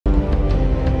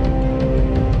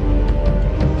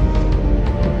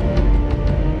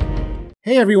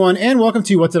Hey everyone, and welcome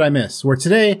to What Did I Miss?, where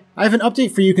today I have an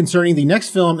update for you concerning the next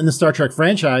film in the Star Trek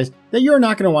franchise that you're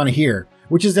not going to want to hear,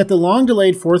 which is that the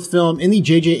long-delayed fourth film in the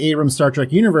J.J. Abrams Star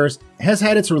Trek universe has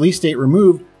had its release date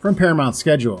removed from Paramount's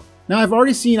schedule. Now, I've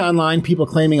already seen online people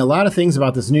claiming a lot of things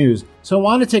about this news, so I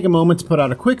wanted to take a moment to put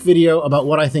out a quick video about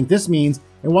what I think this means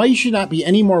and why you should not be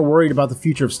any more worried about the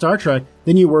future of Star Trek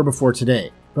than you were before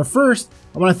today. But first,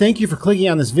 I want to thank you for clicking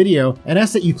on this video and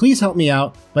ask that you please help me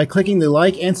out by clicking the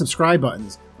like and subscribe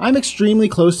buttons. I'm extremely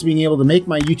close to being able to make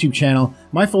my YouTube channel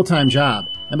my full-time job,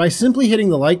 and by simply hitting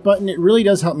the like button, it really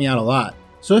does help me out a lot.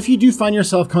 So if you do find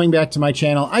yourself coming back to my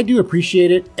channel, I do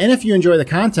appreciate it, and if you enjoy the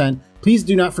content, please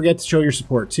do not forget to show your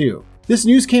support too. This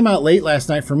news came out late last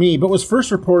night for me, but was first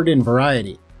reported in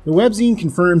Variety. The webzine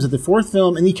confirms that the fourth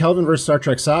film in the Kelvinverse Star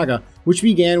Trek saga, which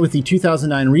began with the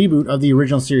 2009 reboot of the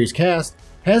original series cast,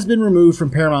 has been removed from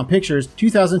Paramount Pictures'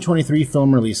 2023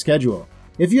 film release schedule.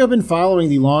 If you have been following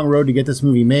the long road to get this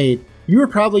movie made, you are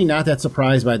probably not that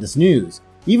surprised by this news.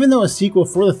 Even though a sequel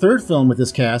for the third film with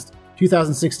this cast,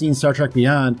 2016 Star Trek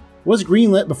Beyond, was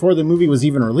greenlit before the movie was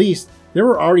even released, there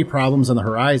were already problems on the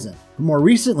horizon. But more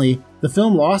recently, the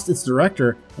film lost its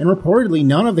director, and reportedly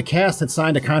none of the cast had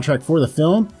signed a contract for the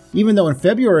film, even though in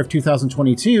February of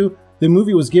 2022, the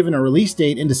movie was given a release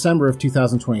date in December of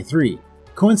 2023.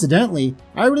 Coincidentally,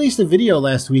 I released a video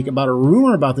last week about a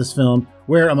rumor about this film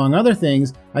where, among other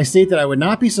things, I state that I would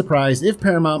not be surprised if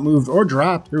Paramount moved or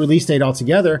dropped the release date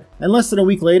altogether, and less than a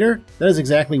week later, that is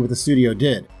exactly what the studio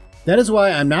did. That is why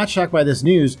I'm not shocked by this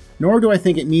news, nor do I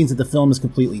think it means that the film is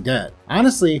completely dead.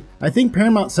 Honestly, I think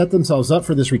Paramount set themselves up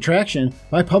for this retraction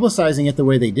by publicizing it the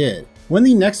way they did. When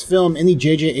the next film in the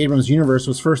J.J. Abrams universe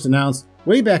was first announced,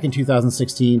 way back in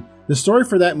 2016, the story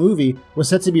for that movie was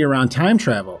set to be around time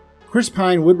travel. Chris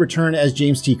Pine would return as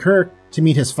James T. Kirk to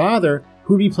meet his father,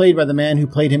 who would be played by the man who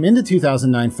played him in the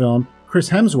 2009 film, Chris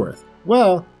Hemsworth.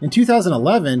 Well, in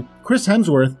 2011, Chris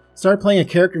Hemsworth started playing a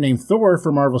character named Thor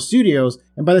for Marvel Studios,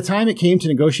 and by the time it came to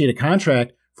negotiate a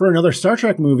contract for another Star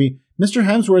Trek movie, Mr.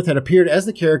 Hemsworth had appeared as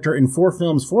the character in 4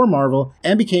 films for Marvel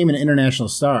and became an international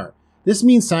star. This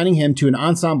means signing him to an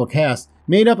ensemble cast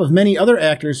made up of many other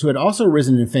actors who had also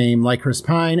risen in fame, like Chris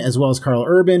Pine, as well as Carl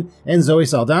Urban and Zoe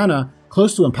Saldana,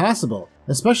 close to impossible,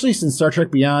 especially since Star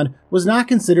Trek Beyond was not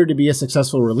considered to be a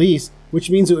successful release, which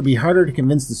means it would be harder to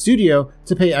convince the studio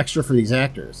to pay extra for these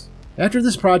actors. After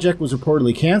this project was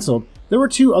reportedly canceled, there were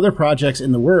 2 other projects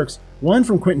in the works, one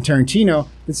from Quentin Tarantino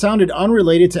that sounded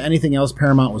unrelated to anything else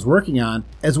Paramount was working on,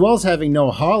 as well as having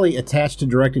Noah Hawley attached to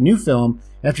direct a new film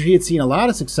after he had seen a lot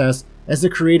of success as the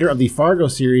creator of the Fargo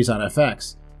series on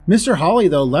FX. Mr. Hawley,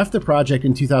 though, left the project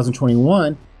in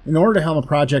 2021 in order to helm a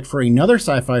project for another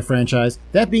sci-fi franchise,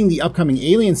 that being the upcoming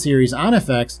Alien series on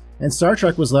FX, and Star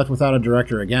Trek was left without a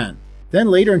director again. Then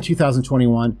later in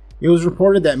 2021, it was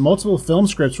reported that multiple film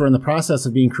scripts were in the process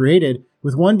of being created,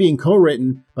 with one being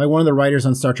co-written by one of the writers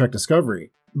on Star Trek Discovery.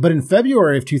 But in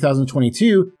February of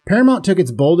 2022, Paramount took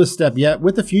its boldest step yet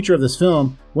with the future of this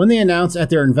film when they announced at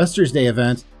their Investors Day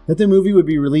event that the movie would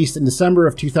be released in December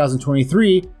of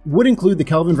 2023, would include the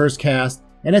Kelvinverse cast,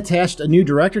 and attached a new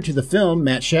director to the film,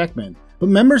 Matt Shakman. But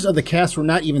members of the cast were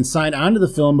not even signed onto the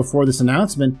film before this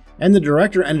announcement, and the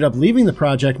director ended up leaving the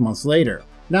project months later.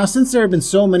 Now, since there have been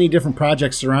so many different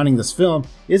projects surrounding this film,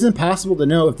 it is impossible to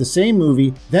know if the same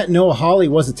movie that Noah Hawley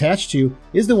was attached to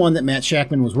is the one that Matt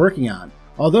Shakman was working on.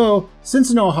 Although,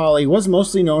 since Noah Hawley was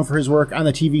mostly known for his work on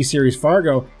the TV series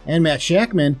Fargo, and Matt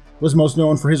Shakman was most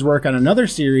known for his work on another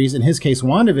series, in his case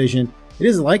WandaVision, it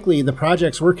is likely the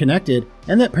projects were connected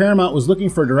and that Paramount was looking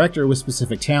for a director with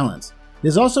specific talents. It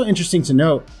is also interesting to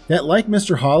note that, like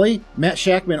Mr. Hawley, Matt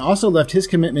Shakman also left his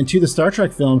commitment to the Star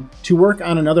Trek film to work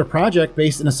on another project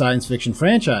based in a science fiction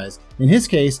franchise. In his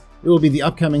case, it will be the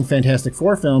upcoming Fantastic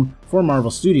Four film for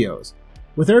Marvel Studios.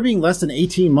 With there being less than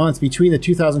 18 months between the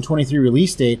 2023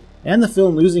 release date and the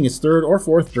film losing its 3rd or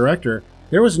 4th director,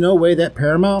 there was no way that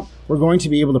Paramount were going to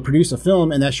be able to produce a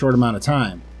film in that short amount of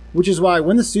time. Which is why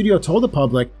when the studio told the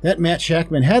public that Matt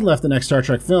Shakman had left the next Star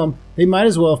Trek film, they might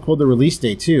as well have pulled the release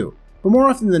date too. But more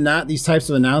often than not, these types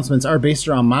of announcements are based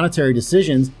around monetary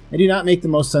decisions and do not make the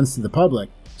most sense to the public.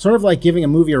 Sort of like giving a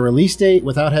movie a release date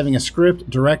without having a script,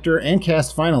 director, and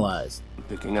cast finalized.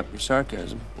 Picking up your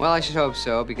sarcasm. Well, I should hope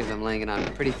so, because I'm laying it on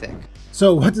pretty thick.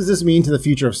 So what does this mean to the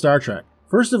future of Star Trek?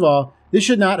 First of all, this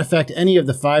should not affect any of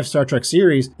the 5 Star Trek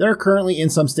series that are currently in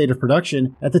some state of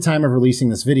production at the time of releasing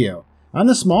this video. On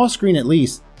the small screen at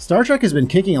least, Star Trek has been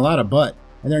kicking a lot of butt,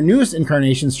 and their newest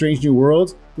incarnation, Strange New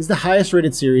Worlds, is the highest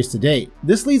rated series to date.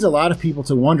 This leads a lot of people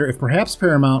to wonder if perhaps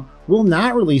Paramount will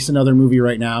not release another movie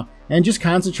right now and just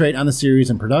concentrate on the series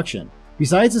in production.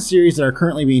 Besides the series that are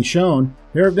currently being shown,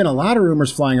 there have been a lot of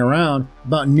rumors flying around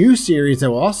about new series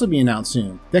that will also be announced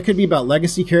soon. That could be about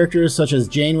legacy characters such as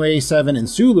Janeway, Seven, and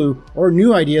Sulu, or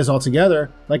new ideas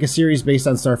altogether, like a series based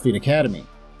on Starfleet Academy.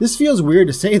 This feels weird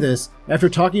to say this after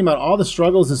talking about all the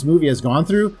struggles this movie has gone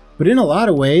through, but in a lot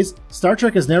of ways, Star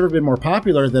Trek has never been more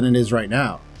popular than it is right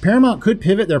now. Paramount could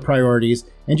pivot their priorities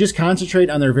and just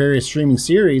concentrate on their various streaming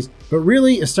series, but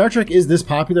really, if Star Trek is this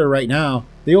popular right now,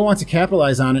 they will want to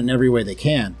capitalize on it in every way they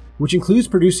can, which includes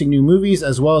producing new movies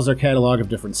as well as their catalog of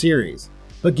different series.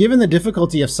 But given the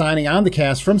difficulty of signing on the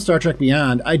cast from Star Trek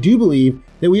Beyond, I do believe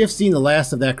that we have seen the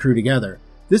last of that crew together.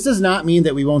 This does not mean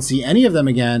that we won't see any of them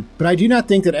again, but I do not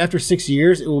think that after 6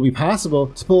 years it will be possible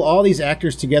to pull all these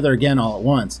actors together again all at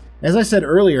once. As I said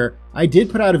earlier, I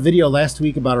did put out a video last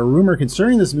week about a rumor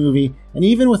concerning this movie, and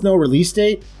even with no release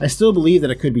date, I still believe that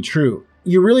it could be true.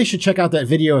 You really should check out that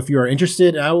video if you are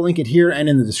interested, and I will link it here and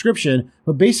in the description,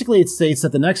 but basically it states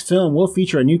that the next film will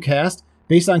feature a new cast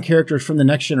based on characters from the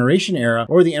Next Generation era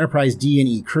or the Enterprise D and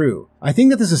E crew. I think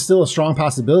that this is still a strong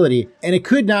possibility, and it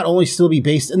could not only still be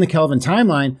based in the Kelvin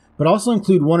timeline, but also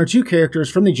include 1 or 2 characters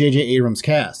from the J.J. Abrams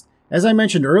cast. As I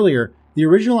mentioned earlier, the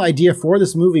original idea for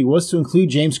this movie was to include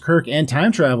James Kirk and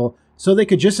time travel, so they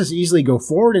could just as easily go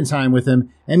forward in time with him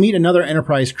and meet another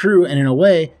Enterprise crew and in a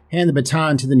way, hand the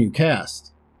baton to the new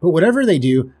cast. But whatever they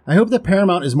do, I hope that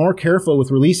Paramount is more careful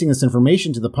with releasing this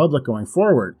information to the public going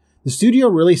forward. The studio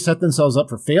really set themselves up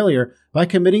for failure by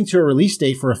committing to a release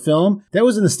date for a film that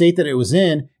was in the state that it was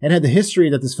in and had the history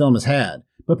that this film has had.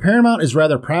 But Paramount is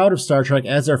rather proud of Star Trek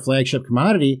as their flagship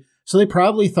commodity, so they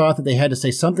probably thought that they had to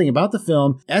say something about the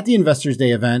film at the Investors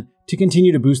Day event to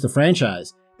continue to boost the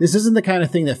franchise. This isn't the kind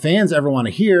of thing that fans ever want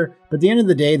to hear, but at the end of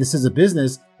the day, this is a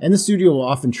business, and the studio will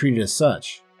often treat it as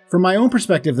such. From my own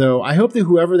perspective though, I hope that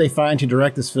whoever they find to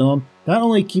direct this film not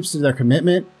only keeps to their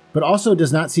commitment, but also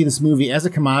does not see this movie as a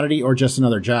commodity or just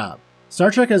another job.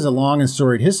 Star Trek has a long and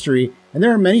storied history, and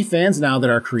there are many fans now that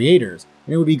are creators,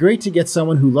 and it would be great to get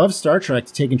someone who loves Star Trek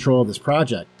to take control of this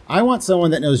project. I want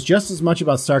someone that knows just as much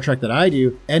about Star Trek that I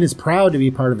do, and is proud to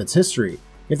be part of its history.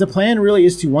 If the plan really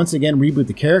is to once again reboot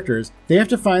the characters, they have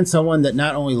to find someone that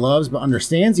not only loves but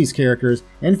understands these characters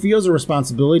and feels a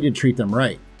responsibility to treat them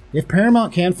right. If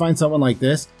Paramount can find someone like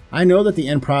this, I know that the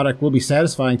end product will be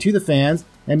satisfying to the fans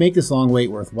and make this long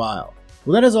wait worthwhile.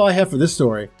 Well, that is all I have for this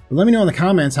story, but let me know in the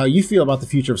comments how you feel about the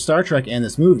future of Star Trek and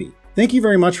this movie. Thank you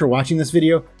very much for watching this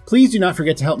video. Please do not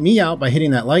forget to help me out by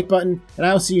hitting that like button, and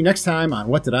I will see you next time on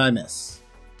What Did I Miss?